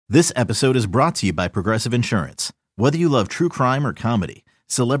This episode is brought to you by Progressive Insurance. Whether you love true crime or comedy,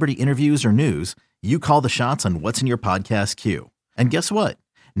 celebrity interviews or news, you call the shots on what's in your podcast queue. And guess what?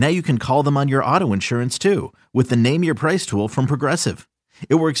 Now you can call them on your auto insurance too with the Name Your Price tool from Progressive.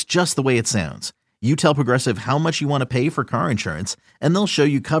 It works just the way it sounds. You tell Progressive how much you want to pay for car insurance, and they'll show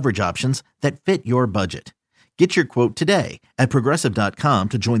you coverage options that fit your budget. Get your quote today at Progressive.com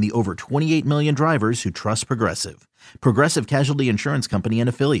to join the over 28 million drivers who trust Progressive. Progressive Casualty Insurance Company and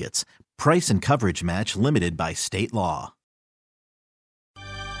Affiliates. Price and coverage match limited by state law.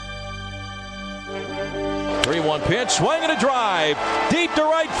 3-1 pitch, swing and a drive. Deep to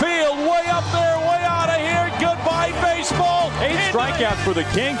right field, way up there, way out of here. Goodbye, baseball. 8 strikeouts for the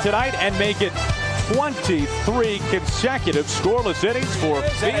King tonight and make it 23 consecutive scoreless innings for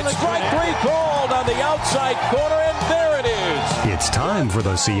Felix. Strike 3 called on the outside corner, and there it is. It's time for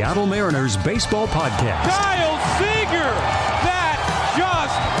the Seattle Mariners Baseball Podcast. Kyle Seager! That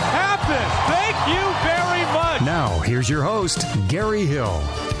just happened! Thank you very much! Now, here's your host, Gary Hill.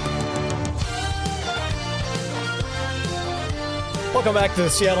 Welcome back to the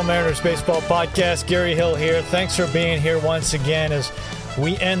Seattle Mariners Baseball Podcast. Gary Hill here. Thanks for being here once again as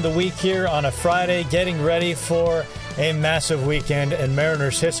we end the week here on a Friday, getting ready for a massive weekend in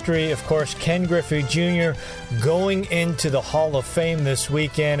Mariners history. Of course, Ken Griffey Jr. going into the Hall of Fame this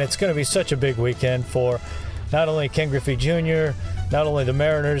weekend. It's going to be such a big weekend for not only Ken Griffey Jr., not only the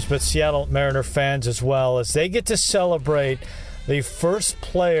Mariners, but Seattle Mariner fans as well, as they get to celebrate the first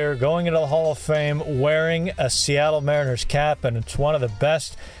player going into the Hall of Fame wearing a Seattle Mariners cap, and it's one of the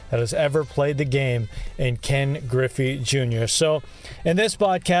best that has ever played the game in Ken Griffey Jr. So in this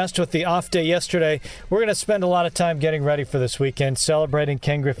podcast, with the off day yesterday, we're going to spend a lot of time getting ready for this weekend, celebrating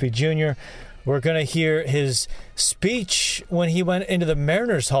Ken Griffey Jr. We're going to hear his speech when he went into the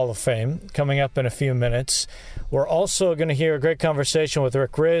Mariners Hall of Fame coming up in a few minutes. We're also going to hear a great conversation with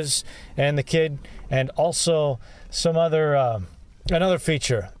Rick Rizzs and the kid, and also some other another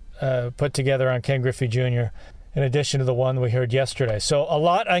feature put together on Ken Griffey Jr., in addition to the one we heard yesterday. So a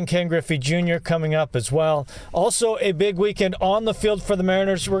lot on Ken Griffey Jr. coming up as well. Also a big weekend on the field for the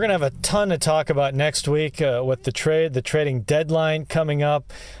Mariners. We're going to have a ton to talk about next week with the trading deadline coming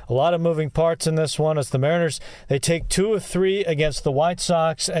up. A lot of moving parts in this one as the Mariners, they take 2 of 3 against the White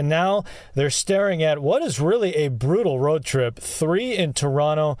Sox, and now they're staring at what is really a brutal road trip. 3 in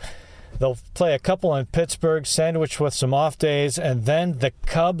Toronto. They'll play a couple in Pittsburgh, sandwiched with some off days, and then the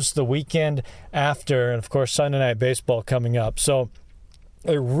Cubs the weekend after, and of course Sunday Night Baseball coming up. So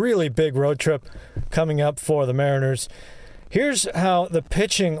a really big road trip coming up for the Mariners. Here's how the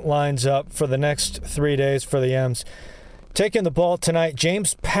pitching lines up for the next 3 days for the M's. Taking the ball tonight,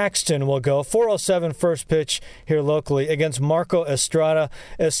 James Paxton will go. 4:07 first pitch here locally against Marco Estrada.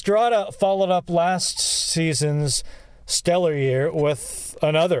 Estrada followed up last season's stellar year with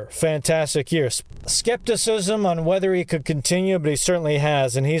another fantastic year. Skepticism on whether he could continue, but he certainly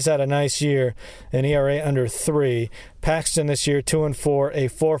has, and he's had a nice year, an ERA under 3. Paxton this year, 2-4, a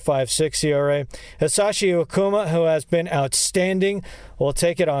 4.56 ERA. Hisashi Iwakuma, who has been outstanding, will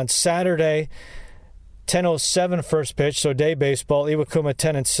take it on Saturday. 10:07 first pitch, so day baseball. Iwakuma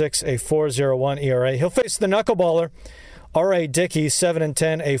 10-6, a 4.01 ERA. He'll face the knuckleballer R.A. Dickey,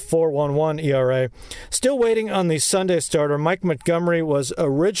 7-10, a 4.11 ERA. Still waiting on the Sunday starter. Mike Montgomery was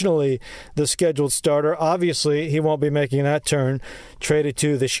originally the scheduled starter. Obviously, he won't be making that turn. Traded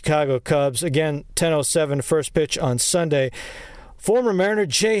to the Chicago Cubs. Again, 10:07 first pitch on Sunday. Former Mariner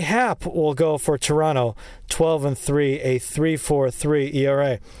Jay Happ will go for Toronto, 12-3, a 3.43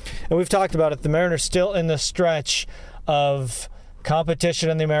 ERA. And we've talked about it. The Mariners still in the stretch of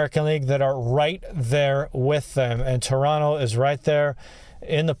competition in the American League that are right there with them, and Toronto is right there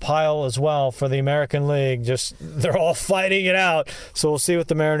in the pile as well for the American League. Just they're all fighting it out, so we'll see what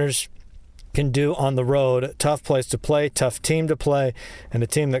the Mariners can do on the road. Tough place to play, tough team to play, and a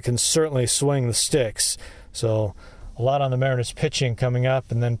team that can certainly swing the sticks. So a lot on the Mariners pitching coming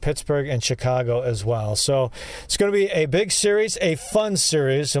up, and then Pittsburgh and Chicago as well. So it's going to be a big series, a fun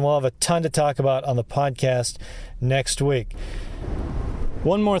series, and we'll have a ton to talk about on the podcast next week.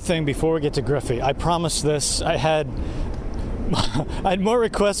 One more thing before we get to Griffey. I promised this. I had more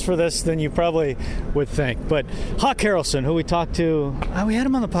requests for this than you probably would think. But Hawk Harrelson, who we talked to, we had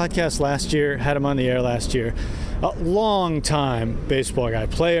him on the podcast last year, had him on the air last year. A long-time baseball guy,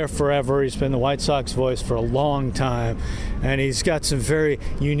 player forever. He's been the White Sox voice for a long time. And he's got some very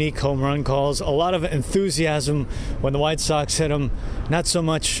unique home run calls. A lot of enthusiasm when the White Sox hit him, not so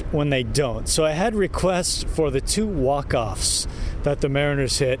much when they don't. So I had requests for the 2 walk-offs that the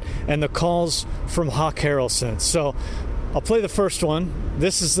Mariners hit and the calls from Hawk Harrelson. So I'll play the first one.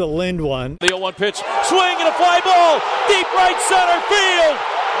 This is the Lind one. The 0-1 pitch, swing and a fly ball, deep right center field.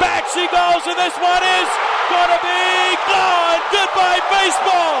 Back she goes, and this one is going to be gone. Goodbye,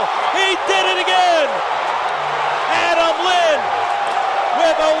 baseball. He did it again. Adam Lind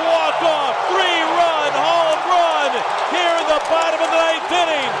with a walk-off 3-run home run here in the bottom of the ninth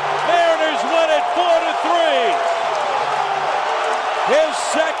inning. Mariners win it 4-3. His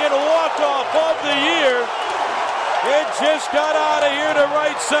second walk-off of the year. It just got out of here to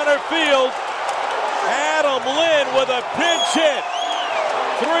right center field. Adam Lind with a pinch hit.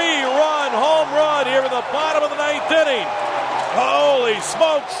 3-run home run here in the bottom of the ninth inning. Holy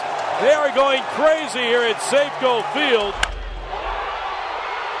smokes. They are going crazy here at Safeco Field.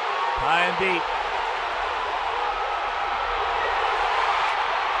 High and deep.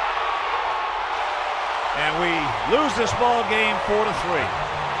 And we lose this ball game 4-3.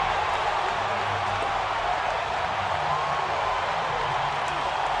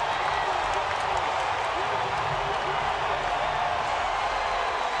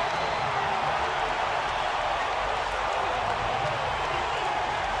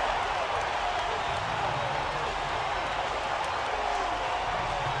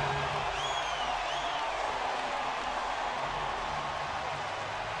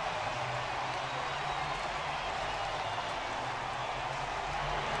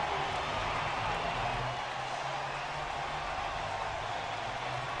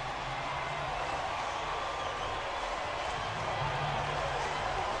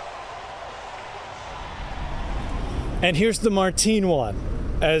 And here's the Martin one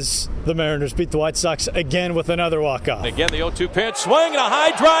as the Mariners beat the White Sox again with another walk-off. Again, the 0-2 pitch, swing and a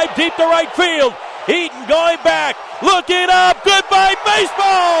high drive deep to right field. Eaton going back, looking up, goodbye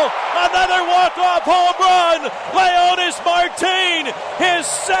baseball! Another walk-off home run, Leonys Martin, his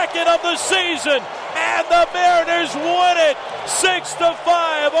second of the season, and the Mariners win it 6-5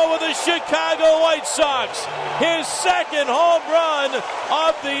 over the Chicago White Sox. His second home run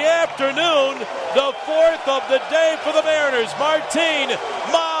of the afternoon, the fourth of the day for the Mariners. Martin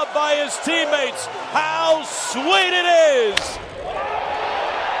mobbed by his teammates. How sweet it is!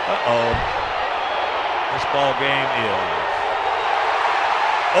 Uh-oh. This ball game is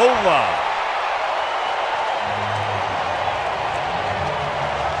over.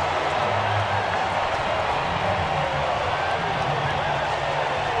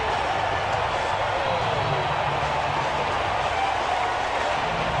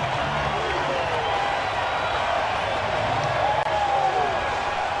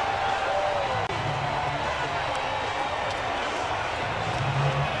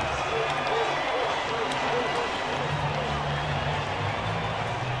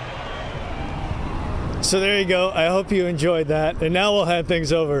 So there you go. I hope you enjoyed that. And now we'll hand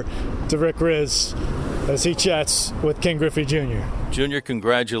things over to Rick Riz as he chats with Ken Griffey Jr. Junior,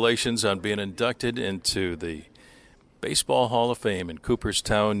 congratulations on being inducted into the Baseball Hall of Fame in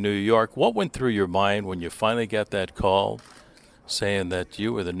Cooperstown, New York. What went through your mind when you finally got that call saying that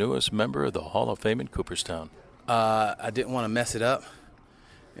you were the newest member of the Hall of Fame in Cooperstown? I didn't want to mess it up.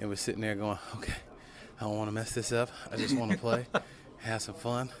 And was sitting there going, okay, I don't want to mess this up. I just want to play, have some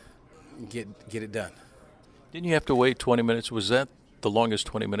fun, get it done. Didn't you have to wait 20 minutes? Was that the longest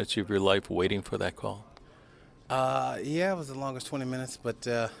 20 minutes of your life waiting for that call? Yeah, it was the longest 20 minutes, but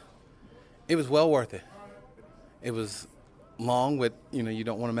it was well worth it. It was long with, you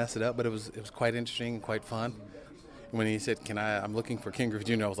don't want to mess it up, but it was quite interesting and quite fun. When he said, I'm looking for Ken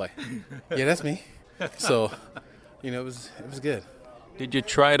Griffey Jr., I was like, yeah, that's me. So, it was good. Did you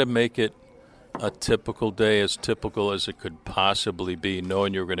try to make it a typical day, as typical as it could possibly be,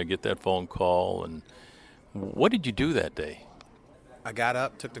 knowing you were going to get that phone call? And what did you do that day? I got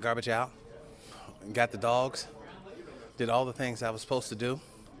up, took the garbage out, got the dogs, did all the things I was supposed to do,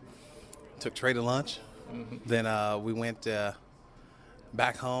 took Trey to lunch. Mm-hmm. Then we went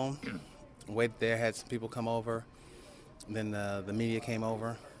back home, waited there, had some people come over. Then the media came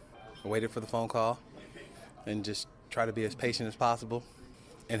over, waited for the phone call, and just tried to be as patient as possible,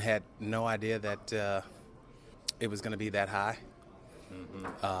 and had no idea that it was going to be that high.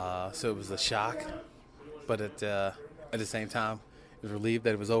 Mm-hmm. So it was a shock, but at the same time, I was relieved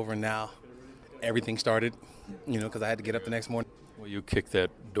that it was over, and now everything started, because I had to get up the next morning. Well, you kicked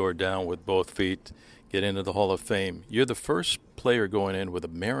that door down with both feet, get into the Hall of Fame. You're the first player going in with a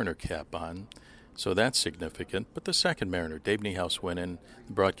Mariner cap on, so that's significant. But the second Mariner, Dave Niehaus, went in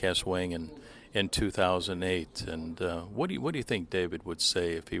the broadcast wing in 2008. And what do you think David would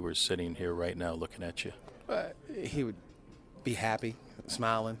say if he were sitting here right now looking at you? He would be happy,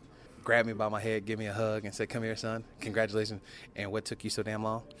 smiling, grab me by my head, give me a hug, and say, "Come here, son. Congratulations." And what took you so damn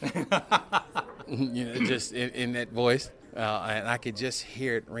long? Just in that voice. And I could just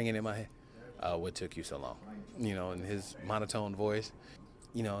hear it ringing in my head. What took you so long? In his monotone voice.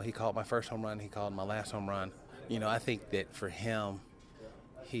 he called my first home run. He called my last home run. I think that for him,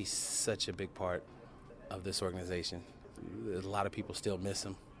 he's such a big part of this organization. A lot of people still miss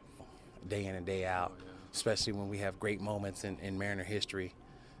him day in and day out, especially when we have great moments in Mariner history.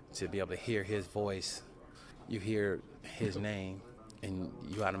 To be able to hear his voice, you hear his name, and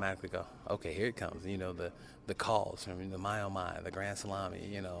you automatically go, okay, here it comes. The calls, the my oh my, the grand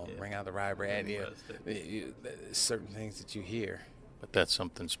salami, bring out the rye bread. Certain things that you hear. But that's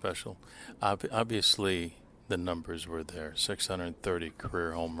something special. Obviously, the numbers were there. 630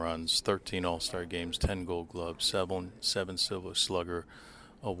 career home runs, 13 All-Star games, 10 Gold Gloves, 7 Silver Slugger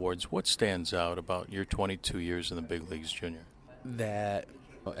awards. What stands out about your 22 years in the big leagues, Junior? That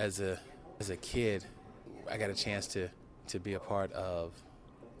as a kid, I got a chance to be a part of,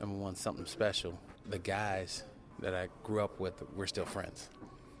 number one, something special. The guys that I grew up with, we're still friends.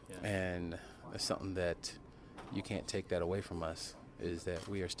 Yeah. And it's something that you can't take that away from us, is that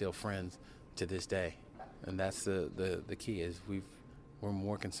we are still friends to this day. And that's the key, is we're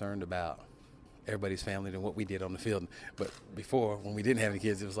more concerned about everybody's family than what we did on the field. But before, when we didn't have any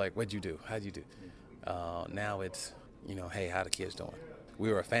kids, it was like, what'd you do? How'd you do? Now it's, hey, how the kids doing?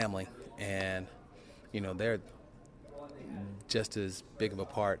 We were a family, and, they're just as big of a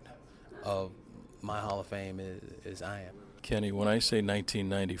part of my Hall of Fame as I am. Kenny, when I say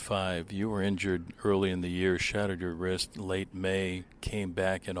 1995, you were injured early in the year, shattered your wrist late May, came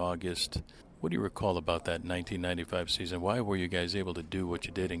back in August. What do you recall about that 1995 season? Why were you guys able to do what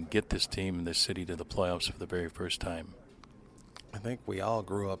you did and get this team and this city to the playoffs for the very first time? I think we all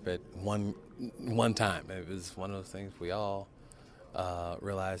grew up at one time. It was one of those things we all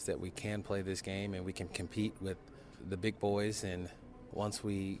realized that we can play this game and we can compete with the big boys. And once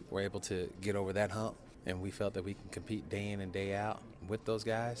we were able to get over that hump and we felt that we can compete day in and day out with those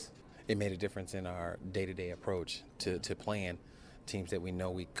guys, it made a difference in our day-to-day approach to playing teams that we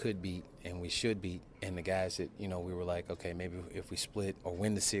know we could beat and we should beat, and the guys that, we were like, okay, maybe if we split or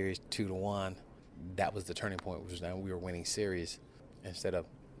win the series 2-1, that was the turning point, which was now we were winning series instead of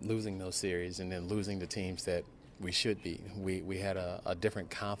losing those series and then losing the teams that we should beat. We had a different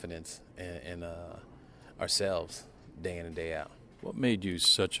confidence in ourselves day in and day out. What made you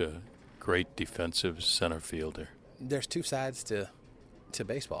such a great defensive center fielder? There's two sides to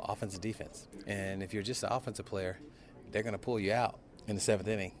baseball, offense and defense. And if you're just an offensive player, they're going to pull you out in the seventh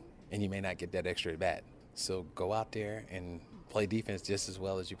inning, and you may not get that extra at bat. So go out there and play defense just as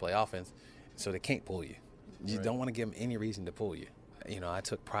well as you play offense, so they can't pull you. You don't want to give them any reason to pull you. I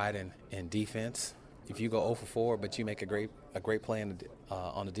took pride in defense. If you go 0 for 4, but you make a great play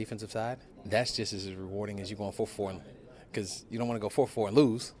on the defensive side, that's just as rewarding as you going 4 for 4, because you don't want to go 4 for 4 and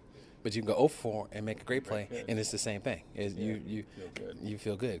lose, but you can go 0 for 4 and make a great play, and it's the same thing. You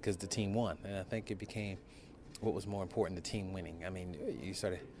feel good because the team won, and I think it became what was more important, the team winning. I mean, you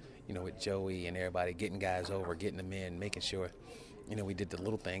started, with Joey and everybody getting guys over, getting them in, making sure, we did the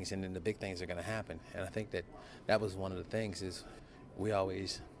little things, and then the big things are going to happen. And I think that was one of the things, is we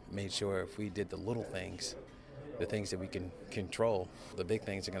always made sure if we did the little things, the things that we can control, the big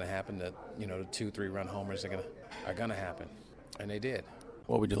things are going to happen. The 2-3 run homers are going to happen, and they did.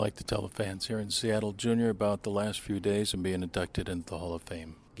 What would you like to tell the fans here in Seattle, Junior, about the last few days and being inducted into the Hall of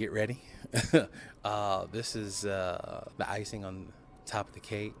Fame? Get ready. This is the icing on top of the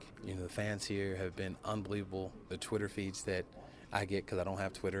cake. The fans here have been unbelievable. The Twitter feeds that I get, because I don't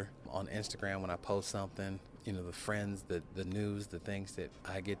have Twitter, on Instagram when I post something, the friends, the news, the things that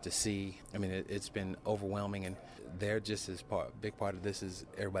I get to see. I mean, it's been overwhelming, and they're just as big part of this as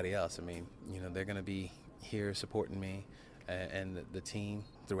everybody else. I mean, they're going to be here supporting me and the team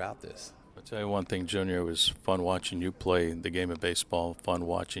throughout this. I'll tell you one thing, Junior, it was fun watching you play the game of baseball, fun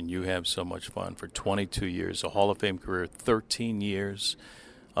watching you have so much fun for 22 years, a Hall of Fame career, 13 years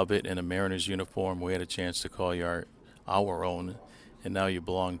of it in a Mariners uniform. We had a chance to call you our own, and now you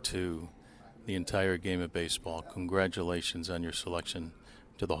belong to the entire game of baseball. Congratulations on your selection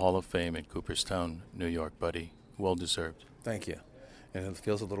to the Hall of Fame in Cooperstown, New York, buddy. Well deserved. Thank you. And it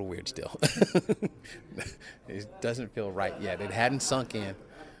feels a little weird still. It doesn't feel right yet. It hadn't sunk in.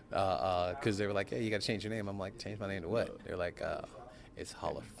 Because they were like, hey, you got to change your name. I'm like, change my name to what? They're like, it's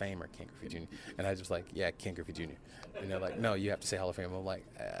Hall of Famer Ken Griffey Jr. And I was just like, yeah, Ken Griffey Jr. And they're like, no, you have to say Hall of Fame. I'm like,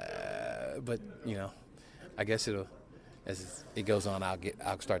 but, I guess as it goes on,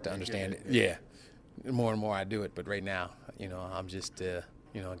 I'll start to understand it. Yeah. More and more I do it. But right now, I'm just, a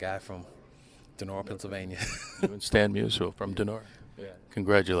guy from Denora, Pennsylvania. You and Stan Musial from Denora. Yeah.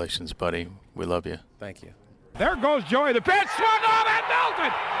 Congratulations, buddy. We love you. Thank you. There goes Joey. The pitch swung on and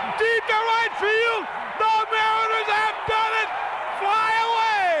melted deep to right field. The Mariners have done it. Fly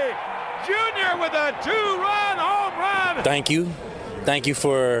away. Junior with a 2-run home run. Thank you. thank you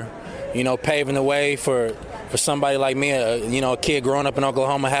for, paving the way for somebody like me, a kid growing up in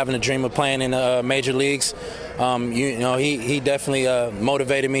Oklahoma having a dream of playing in the major leagues. He definitely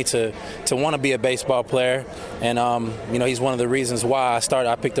motivated me to want to be a baseball player, and he's one of the reasons why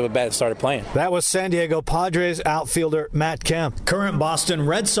I picked up a bat and started playing. That was San Diego Padres outfielder Matt Kemp. Current Boston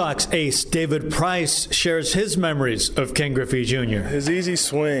Red Sox ace David Price shares his memories of Ken Griffey Jr. His easy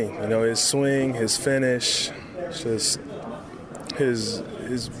swing, his swing, his finish, just his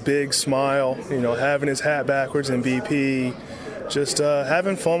big smile, having his hat backwards in BP, just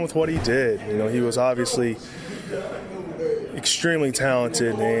having fun with what he did. He was obviously extremely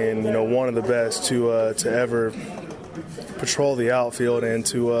talented and one of the best to ever patrol the outfield and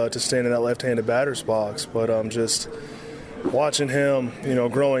to stand in that left-handed batter's box. But just watching him,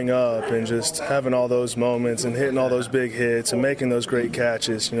 growing up and just having all those moments and hitting all those big hits and making those great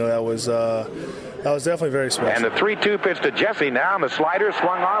catches, that was definitely very special. And the 3-2 pitch to Jesse now, and the slider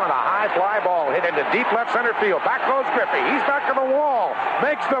swung on and a high fly ball hit into deep left center field. Back goes Griffey. He's back to the wall.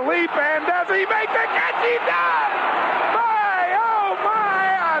 Makes the leap, and does he make the catch? He does! My, oh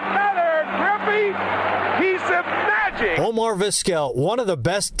my, another Griffey piece of magic. Omar Vizquel, one of the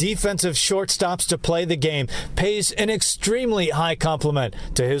best defensive shortstops to play the game, pays an extremely high compliment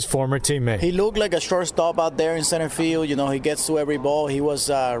to his former teammate. He looked like a shortstop out there in center field. He gets to every ball. He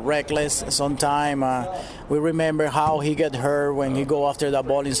was reckless sometimes. We remember how he got hurt when he go after that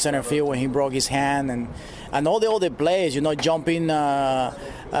ball in center field when he broke his hand, and all the other plays, jumping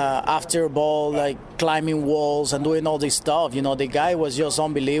after a ball, like climbing walls and doing all this stuff. The guy was just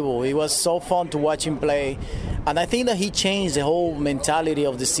unbelievable. It was so fun to watch him play. And I think that he changed the whole mentality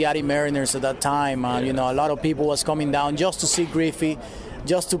of the Seattle Mariners at that time. A lot of people was coming down just to see Griffey,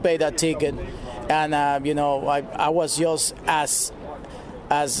 just to pay that ticket. And, I was just as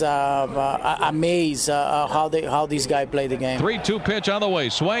amazed how this guy played the game. 3-2 pitch on the way.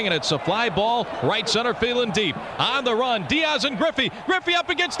 Swing, and it's a fly ball. Right center field and deep. On the run, Diaz and Griffey. Griffey up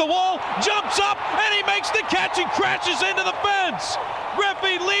against the wall. Jumps up, and he makes the catch and crashes into the fence.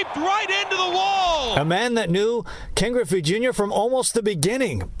 Griffey leaped right into the wall. A man that knew Ken Griffey Jr. from almost the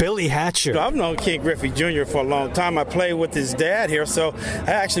beginning, Billy Hatcher. I've known Ken Griffey Jr. for a long time. I played with his dad here, so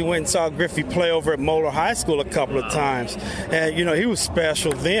I actually went and saw Griffey play over at Moeller High School a couple of times. And, he was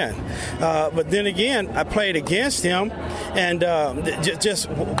special then. But then again, I played against him, and just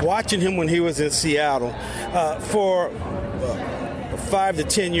watching him when he was in Seattle for 5 to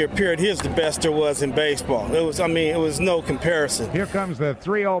 10 year period, he's the best there was in baseball. It was no comparison. Here comes the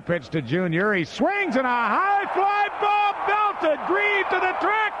 3-0 pitch to Junior. He swings and a high fly ball belted. Green to the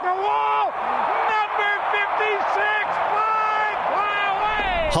track, the wall. Number 56, fly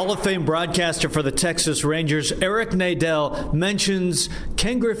away. Hall of Fame broadcaster for the Texas Rangers, Eric Nadel, mentions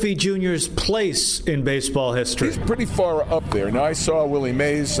Ken Griffey Jr.'s place in baseball history. He's pretty far up there. Now, I saw Willie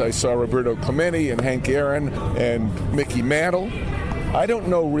Mays, I saw Roberto Clemente and Hank Aaron and Mickey Mantle. I don't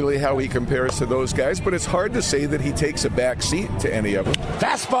know really how he compares to those guys, but it's hard to say that he takes a back seat to any of them.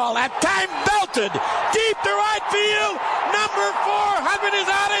 Fastball at time belted deep to right field. Number 400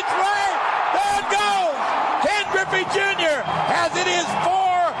 is on its way. There it goes. Ken Griffey Jr. has it his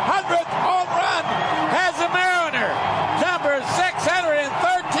 400th home run as a Mariner. Number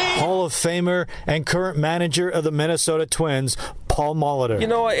 613. Hall of Famer and current manager of the Minnesota Twins, Paul Molitor.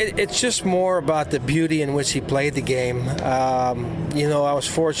 It's just more about the beauty in which he played the game. I was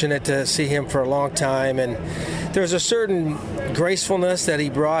fortunate to see him for a long time, and there's a certain gracefulness that he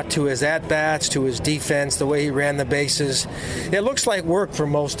brought to his at-bats, to his defense, the way he ran the bases. It looks like work for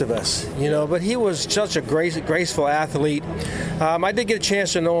most of us, but he was such a graceful athlete. I did get a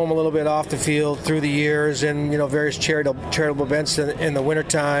chance to know him a little bit off the field through the years and, various charitable events in the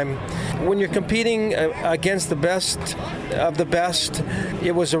wintertime. When you're competing against the best of the best,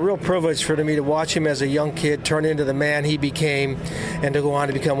 it was a real privilege for me to watch him as a young kid turn into the man he became and to go on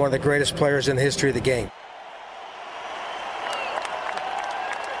to become one of the greatest players in the history of the game.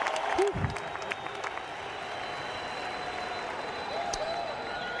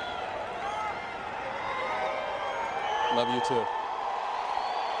 Love you too.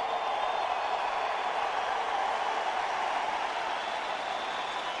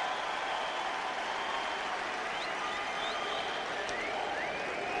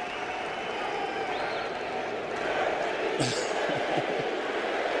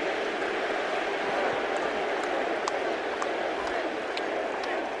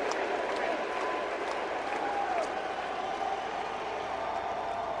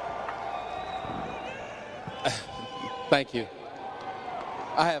 Thank you.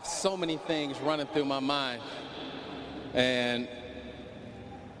 I have so many things running through my mind, and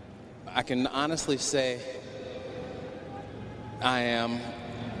I can honestly say I am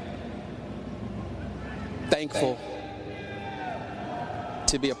thankful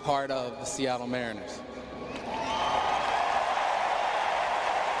to be a part of the Seattle Mariners.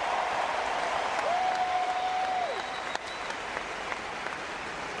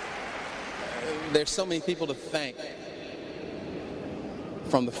 There's so many people to thank,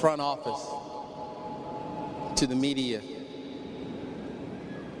 from the front office to the media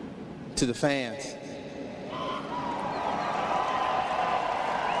to the fans.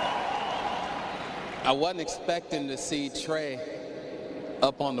 I wasn't expecting to see Trey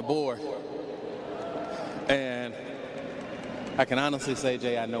up on the board, and I can honestly say,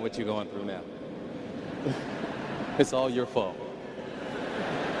 Jay, I know what you're going through now. It's all your fault.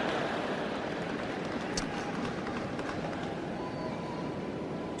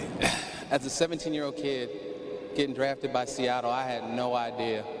 As a 17-year-old kid getting drafted by Seattle, I had no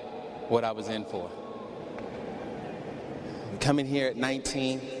idea what I was in for. Coming here at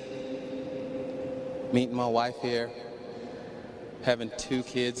 19, meeting my wife here, having 2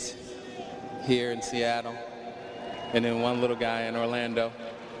 kids here in Seattle, and then 1 little guy in Orlando.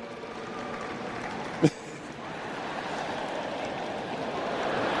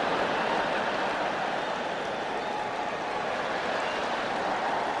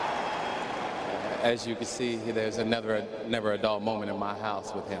 As you can see, there's never a dull moment in my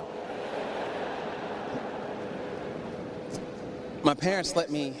house with him. My parents let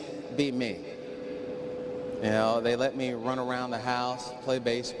me be me. You know, they let me run around the house, play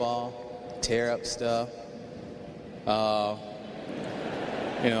baseball, tear up stuff.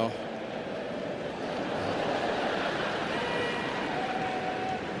 You know,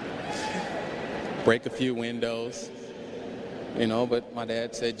 break a few windows. You know, but my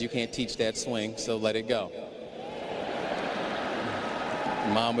dad said, you can't teach that swing, so let it go.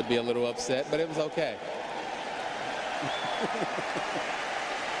 Mom would be a little upset, but it was okay.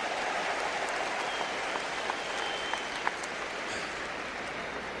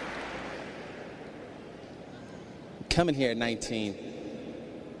 Coming here at 19,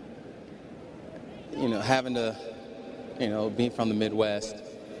 you know, having to, you know, being from the Midwest,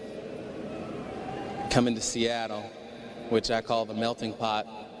 coming to Seattle, which I call the melting pot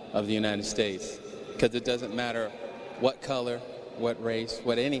of the United States, because it doesn't matter what color, what race,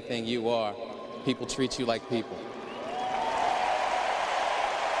 what anything you are, people treat you like people.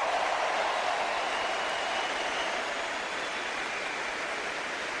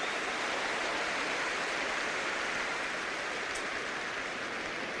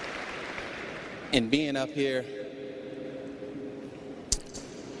 And being up here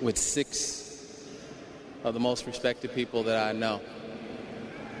with 6 of the most respected people that I know.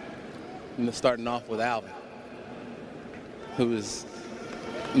 And starting off with Alvin, who is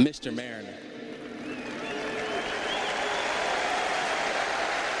Mr. Mariner.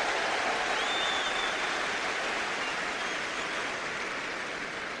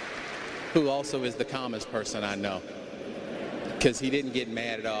 Who also is the calmest person I know, because he didn't get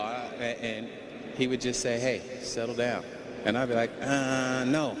mad at all, and he would just say, hey, settle down. And I'd be like,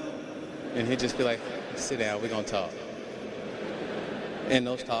 no. And he'd just be like, sit down, we're gonna talk. And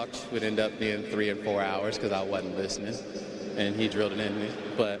those talks would end up being 3 and 4 hours because I wasn't listening, and he drilled it in me.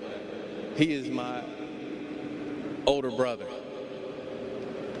 But he is my older brother.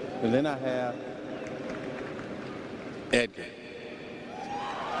 And then I have Edgar.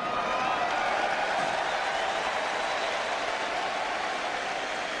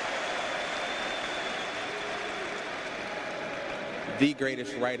 The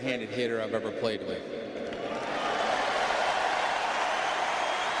greatest right-handed hitter I've ever played with.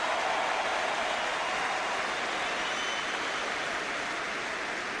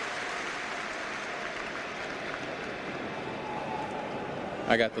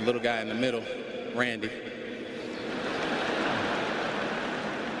 I got the little guy in the middle, Randy.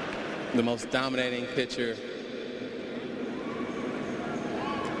 The most dominating pitcher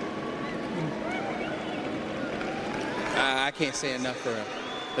I can't say enough for him.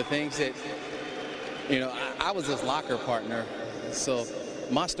 The things that, you know, I was his locker partner, so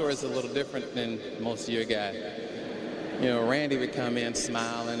my story is a little different than most of your guys. You know, Randy would come in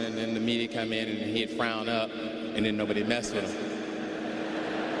smiling, and then the media come in, and he'd frown up, and then nobody messed with him.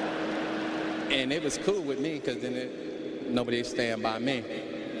 And it was cool with me, because then nobody would stand by me.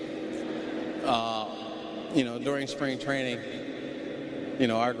 You know, during spring training, you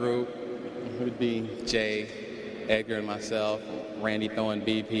know, our group would be Jay, Edgar, and myself, Randy throwing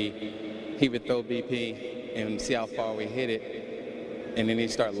BP. He would throw BP and see how far we hit it, and then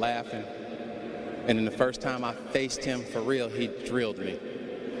he'd start laughing. And then the first time I faced him for real, he drilled me.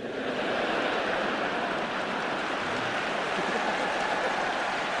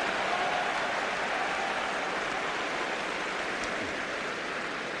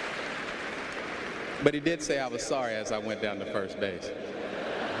 But he did say I was sorry as I went down to first base.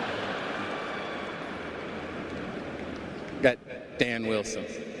 Got Dan Wilson.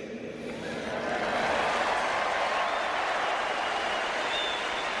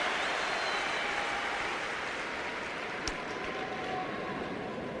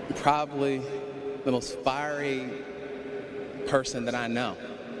 Probably the most fiery person that I know.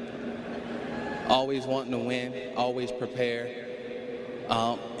 Always wanting to win, always prepared.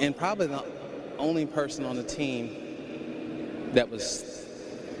 And probably the only person on the team that was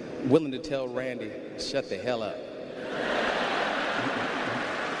willing to tell Randy, shut the hell up.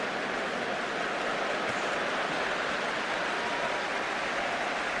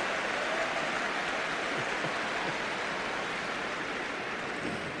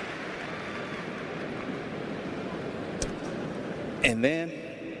 And then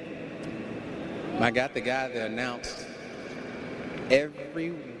I got the guy that announced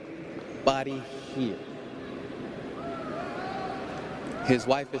everybody here. His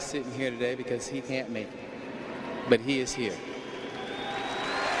wife is sitting here today because he can't make it, but he is here.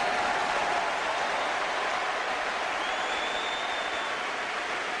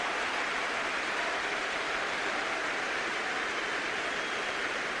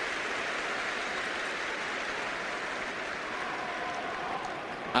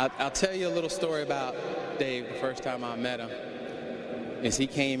 I'll tell you a little story about Dave. The first time I met him is he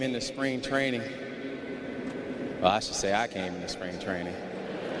came into spring training. Well, I should say I came into spring training.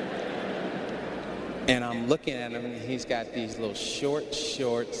 And I'm looking at him, and he's got these little short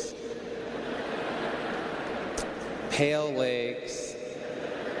shorts, pale legs,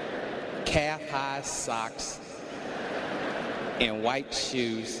 calf-high socks, and white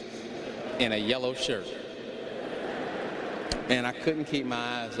shoes, and a yellow shirt. And I couldn't keep my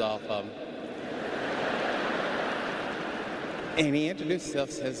eyes off of him. And he introduced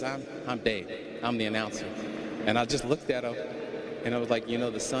himself, says, I'm Dave. I'm the announcer. And I just looked at him, and I was like, you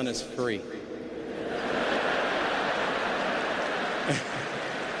know, the sun is free.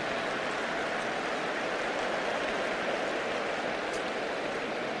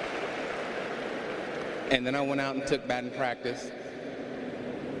 And then I went out and took batting practice.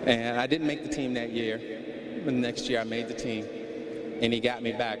 And I didn't make the team that year. But the next year I made the team. And he got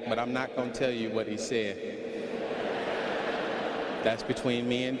me back, but I'm not going to tell you what he said. That's between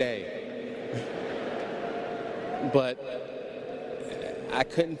me and Dave. But I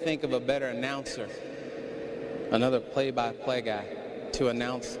couldn't think of a better announcer, another play-by-play guy, to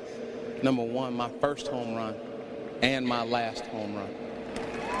announce, number one, my first home run and my last home run.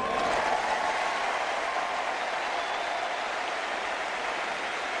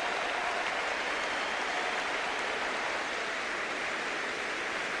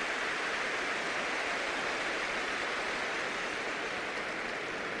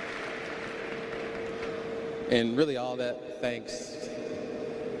 And really all that thanks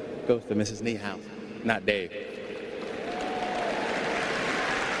goes to Mrs. Niehaus, not Dave.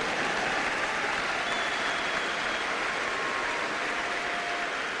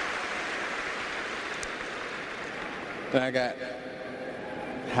 Then I got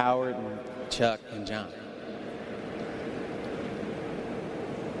Howard and Chuck and John.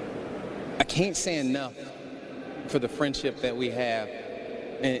 I can't say enough for the friendship that we have,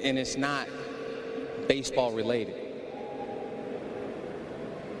 and it's not baseball related.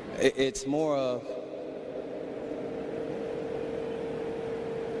 It's more of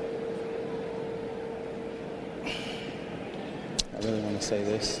I really want to say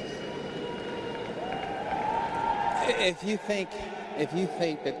this. If you think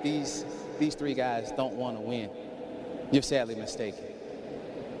that these three guys don't want to win, you're sadly mistaken.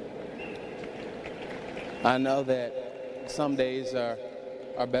 I know that some days are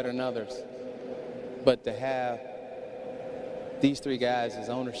better than others. But to have these three guys as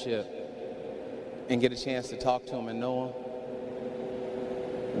ownership and get a chance to talk to them and know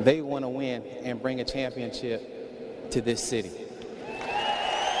them, they want to win and bring a championship to this city.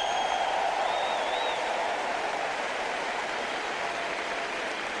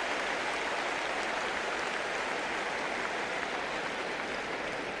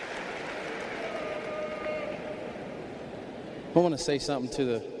 I want to say something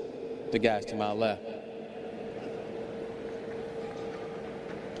to the guys to my left.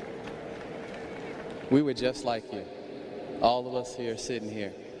 We were just like you. All of us here sitting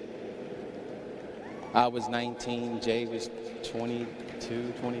here. I was 19, Jay was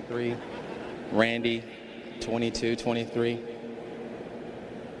 22, 23, Randy 22, 23.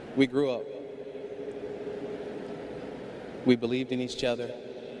 We grew up. We believed in each other.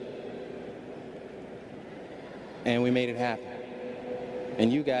 And we made it happen.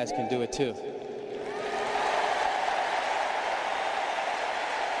 And you guys can do it too.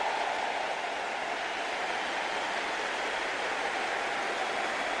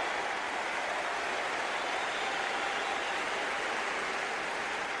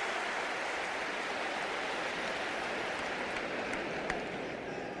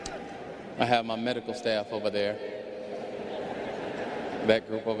 I have my medical staff over there, that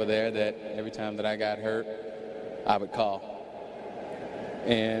group over there that every time that I got hurt, I would call.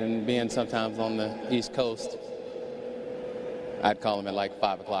 And being sometimes on the East Coast, I'd call them at like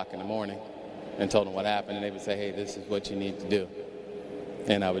 5 o'clock in the morning and told them what happened, and they would say, hey, this is what you need to do.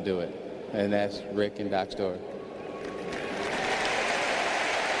 And I would do it. And that's Rick and Doc's story.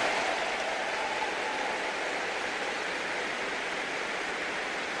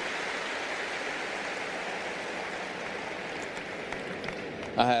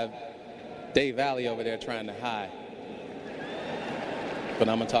 I have Dave Valley over there trying to hide, but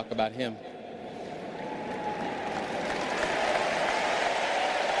I'm going to talk about him.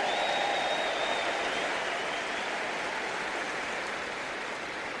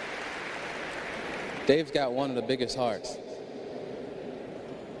 Dave's got one of the biggest hearts.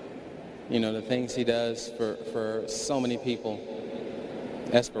 You know, the things he does for so many people.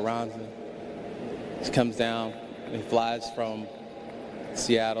 Esperanza. He comes down, he flies from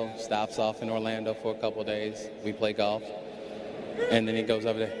Seattle, stops off in Orlando for a couple of days. We play golf, and then he goes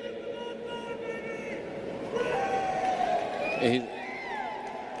over there. He's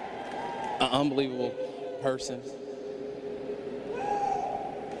an unbelievable person,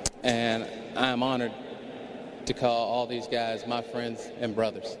 and I am honored to call all these guys my friends and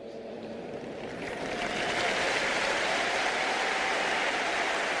brothers.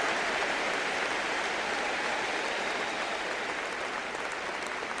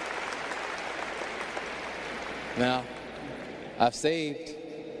 Now, I've saved,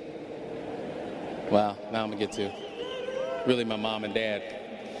 well, now I'm going to get to really my mom and dad.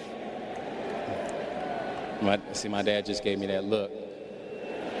 My dad just gave me that look.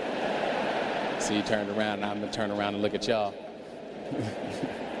 So he turned around, and I'm going to turn around and look at y'all.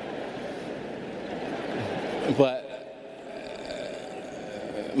 But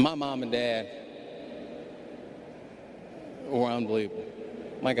my mom and dad were unbelievable.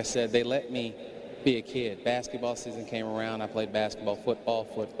 Like I said, they let me be a kid. Basketball season came around. I played basketball,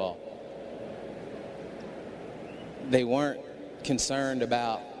 football. They weren't concerned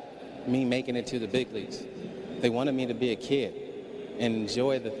about me making it to the big leagues. They wanted me to be a kid and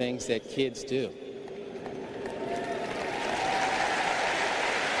enjoy the things that kids do.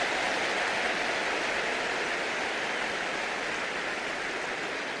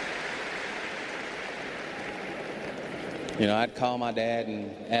 You know, I'd call my dad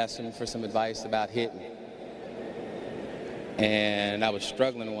and ask him for some advice about hitting. And I was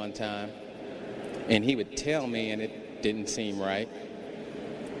struggling one time, and he would tell me, and it didn't seem right.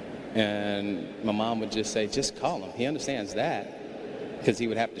 And my mom would just say, just call him. He understands that, because he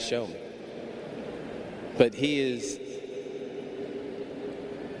would have to show me. But he is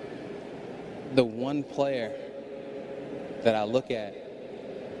the one player that I look at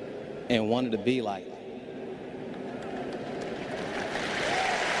and wanted to be like.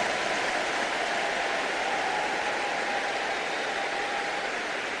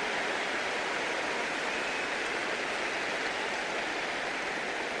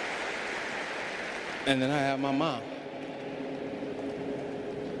 And then I have my mom,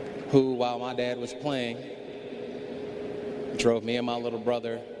 who, while my dad was playing, drove me and my little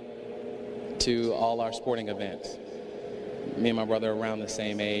brother to all our sporting events. Me and my brother are around the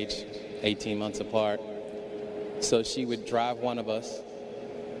same age, 18 months apart. So she would drive one of us,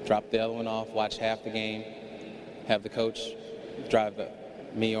 drop the other one off, watch half the game, have the coach drive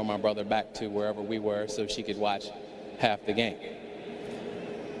me or my brother back to wherever we were so she could watch half the game.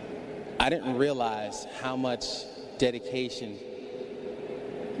 I didn't realize how much dedication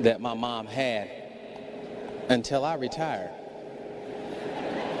that my mom had until I retired.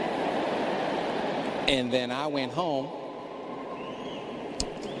 And then I went home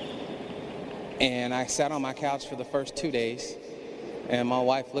and I sat on my couch for the first 2 days, and my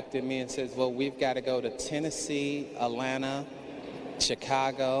wife looked at me and says, well, we've got to go to Tennessee, Atlanta,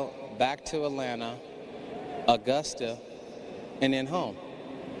 Chicago, back to Atlanta, Augusta, and then home.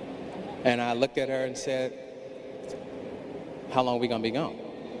 And I looked at her and said, how long are we going to be gone?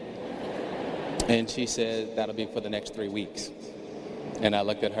 And she said, that'll be for the next 3 weeks. And I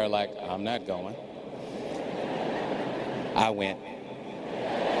looked at her like, I'm not going. I went.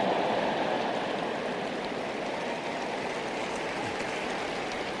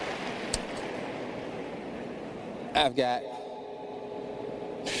 I've got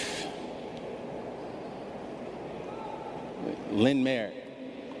Lynn Merritt,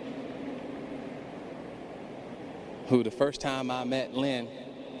 who the first time I met Lynn,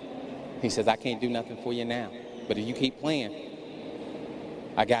 he says, I can't do nothing for you now, but if you keep playing,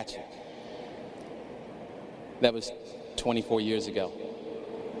 I got you. That was 24 years ago.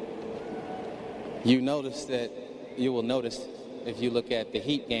 you will notice if you look at the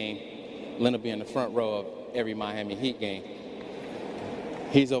Heat game, Lynn will be in the front row of every Miami Heat game.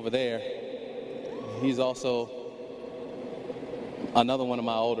 He's over there. He's also another one of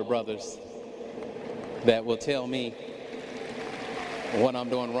my older brothers that will tell me what I'm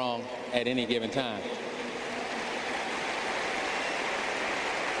doing wrong at any given time.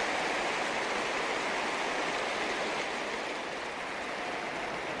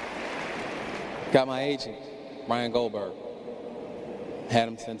 Got my agent, Brian Goldberg. Had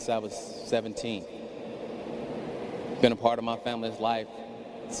him since I was 17. Been a part of my family's life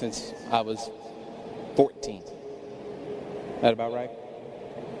since I was 14. That about right?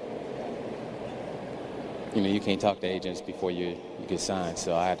 You know, you can't talk to agents before you get signed,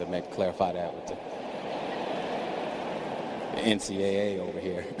 so I had to clarify that with the NCAA over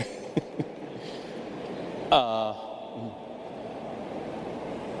here.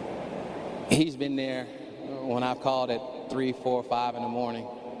 He's been there when I've called at 3, 4, 5 in the morning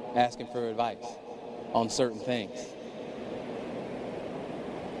asking for advice on certain things.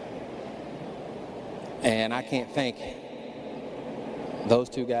 And I can't thank those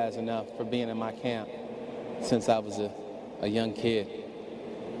two guys enough for being in my camp since I was a young kid.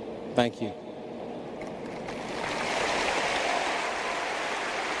 Thank you.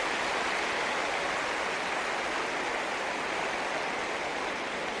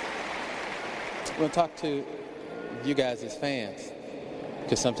 I'm going to talk to you guys as fans,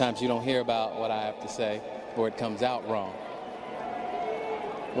 because sometimes you don't hear about what I have to say or it comes out wrong.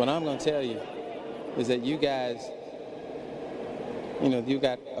 What I'm going to tell you is that you guys, you know, you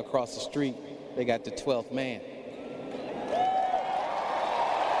got across the street, they got the 12th man.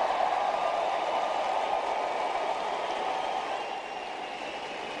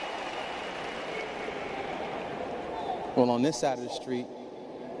 Well, on this side of the street,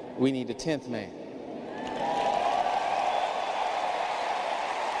 we need the 10th man.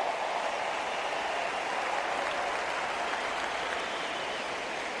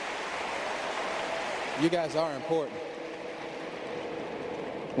 You guys are important.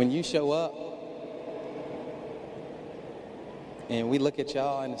 When you show up and we look at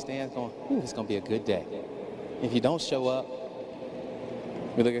y'all in the stands going, ooh, it's going to be a good day. If you don't show up,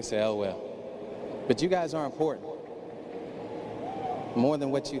 we look and say, oh, well. But you guys are important. More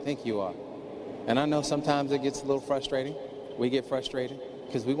than what you think you are. And I know sometimes it gets a little frustrating. We get frustrated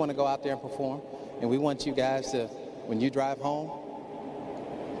because we want to go out there and perform. And we want you guys to, when you drive home,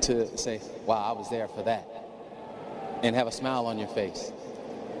 to say, wow, I was there for that. And have a smile on your face.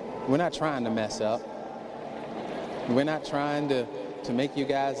 We're not trying to mess up. We're not trying to make you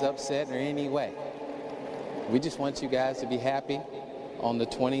guys upset in any way. We just want you guys to be happy on the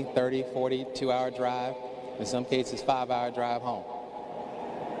 20, 30, 40, 2-hour drive, in some cases 5-hour drive home.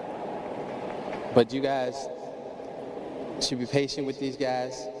 But you guys should be patient with these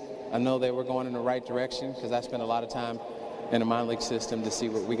guys. I know they were going in the right direction because I spent a lot of time in the minor league system to see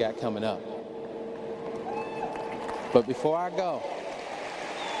what we got coming up. But before I go,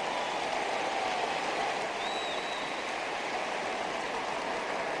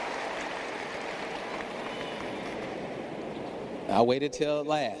 I waited till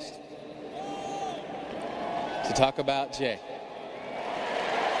last to talk about Jay.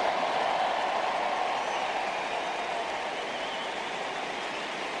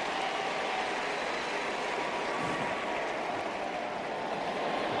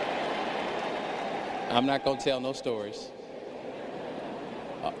 I'm not going to tell no stories.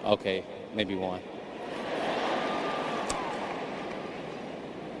 Okay, maybe one.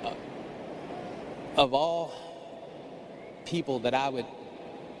 Of all people that I would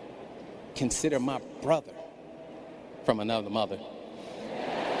consider my brother from another mother,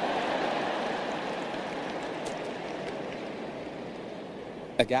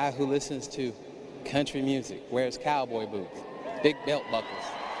 a guy who listens to country music, wears cowboy boots, big belt buckles,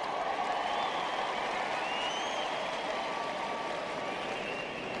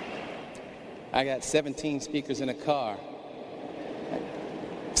 I got 17 speakers in a car,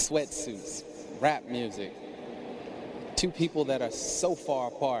 sweatsuits, rap music, two people that are so far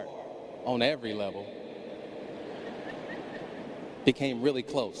apart on every level became really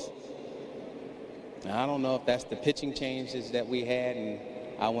close. Now, I don't know if that's the pitching changes that we had and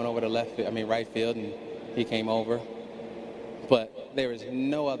I went over to right field and he came over, but there is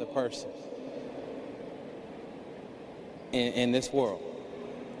no other person in this world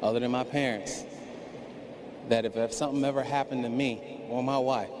other than my parents, that if something ever happened to me or my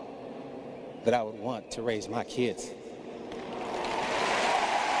wife, that I would want to raise my kids.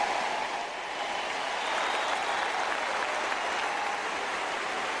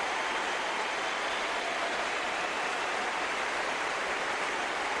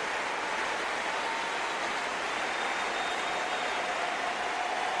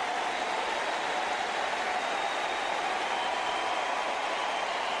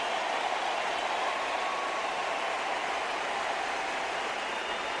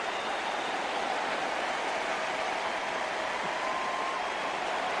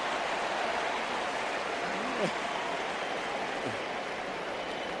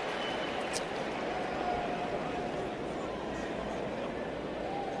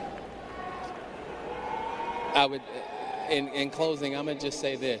 I would, in closing, I'm going to just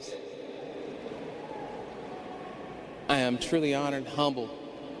say this. I am truly honored, humbled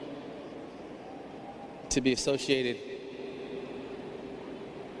to be associated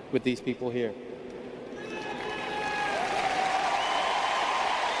with these people here.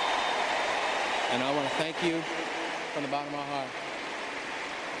 And I want to thank you from the bottom of my heart.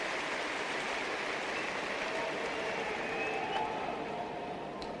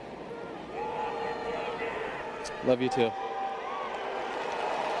 Love you too.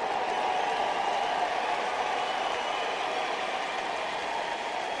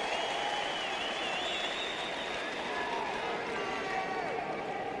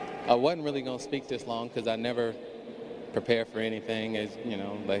 I wasn't really going to speak this long because I never prepare for anything, as you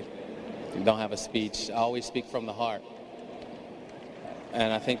know, like don't have a speech. I always speak from the heart.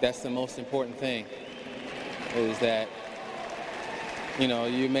 And I think that's the most important thing, is that, you know,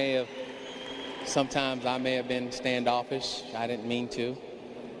 you may have, sometimes I may have been standoffish. I didn't mean to.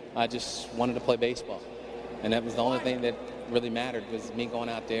 I just wanted to play baseball. And that was the only thing that really mattered, was me going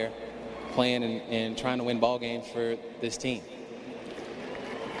out there, playing and trying to win ball games for this team.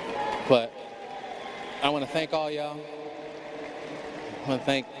 But I want to thank all y'all. I want to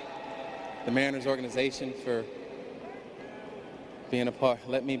thank the Mariners organization for being a part,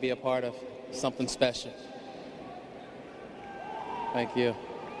 let me be a part of something special. Thank you.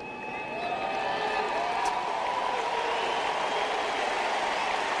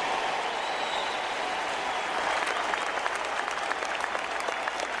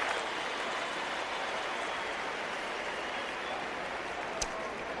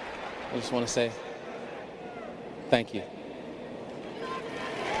 I just want to say thank you.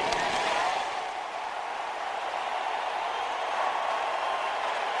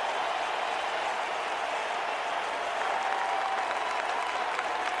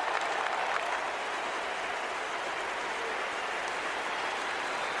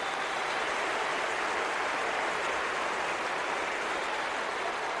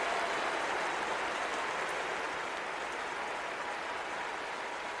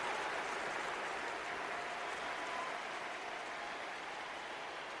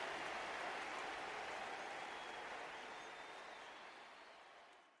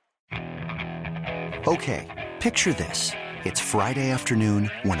 Okay, picture this. It's Friday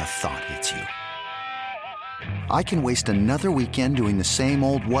afternoon when a thought hits you. I can waste another weekend doing the same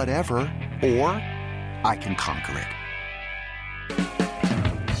old whatever, or I can conquer it.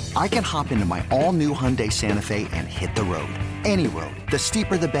 I can hop into my all-new Hyundai Santa Fe and hit the road. Any road. The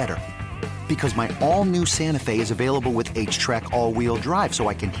steeper, the better. Because my all-new Santa Fe is available with H-Track all-wheel drive, so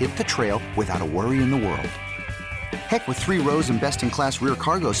I can hit the trail without a worry in the world. Heck, with 3 rows and best-in-class rear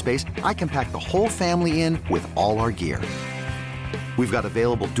cargo space, I can pack the whole family in with all our gear. We've got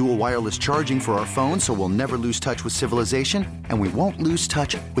available dual wireless charging for our phones, so we'll never lose touch with civilization, and we won't lose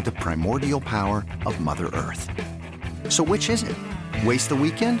touch with the primordial power of Mother Earth. So which is it? Waste the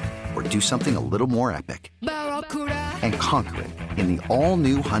weekend or do something a little more epic? And conquer it in the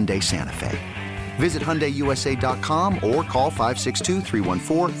all-new Hyundai Santa Fe. Visit HyundaiUSA.com or call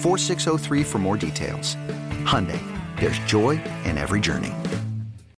 562-314-4603 for more details. Hyundai. There's joy in every journey.